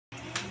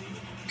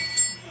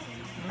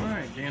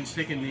Dan's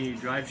taking the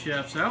drive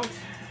shafts out.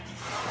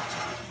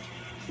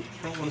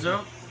 Front one's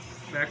out,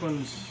 back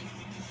one's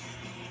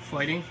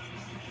fighting.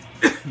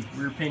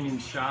 Rear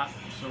pinion's shot,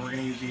 so we're going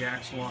to use the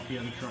axle off the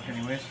other truck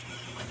anyways.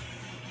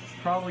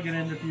 Probably going to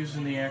end up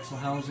using the axle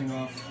housing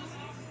off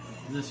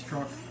this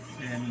truck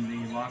and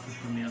the locker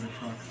from the other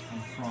truck on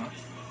the front.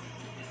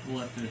 We'll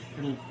have to,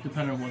 it'll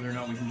depend on whether or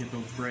not we can get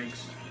those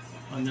brakes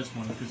on this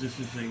one, because this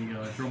is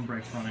a drum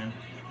brake front end.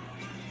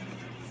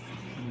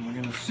 And we're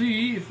going to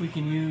see if we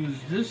can use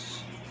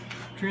this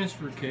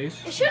transfer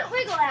case. It shouldn't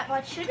wiggle that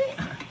much, should it?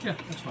 Yeah,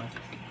 that's fine.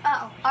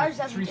 Oh, ours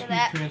doesn't do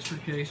that. 3-speed transfer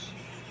case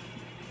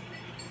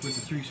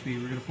with the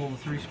 3-speed. We're going to pull the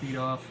 3-speed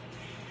off,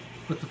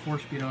 put the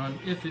 4-speed on,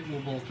 if it will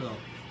bolt up.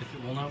 If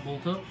it will not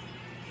bolt up,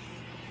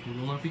 we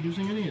will not be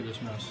using any of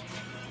this mess.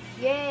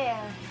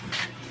 Yeah.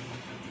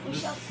 We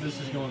shall see.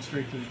 This is going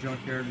straight to the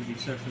junkyard with the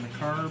exception of the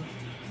carb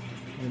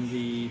and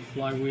the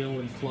flywheel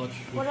and clutch.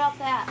 What about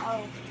that?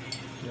 Oh.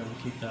 Yeah,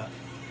 we'll keep that.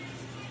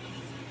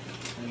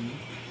 And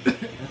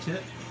that's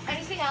it.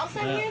 Anything else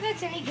on here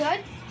that's any good?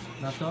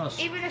 Not to us.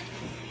 Even if...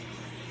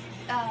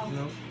 Oh.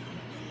 Nope.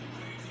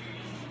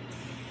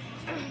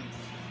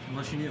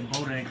 Unless you need a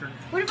boat anchor.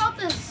 What about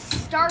the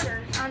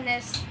starter on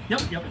this?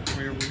 Yep.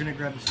 We're going to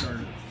grab the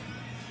starter.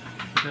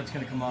 But that's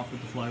going to come off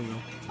with the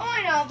flywheel. Oh,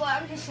 I know, but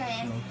I'm just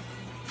saying. So,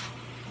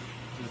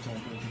 that's all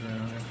bolted right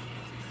on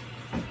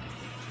there.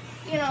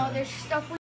 You know, there's stuff we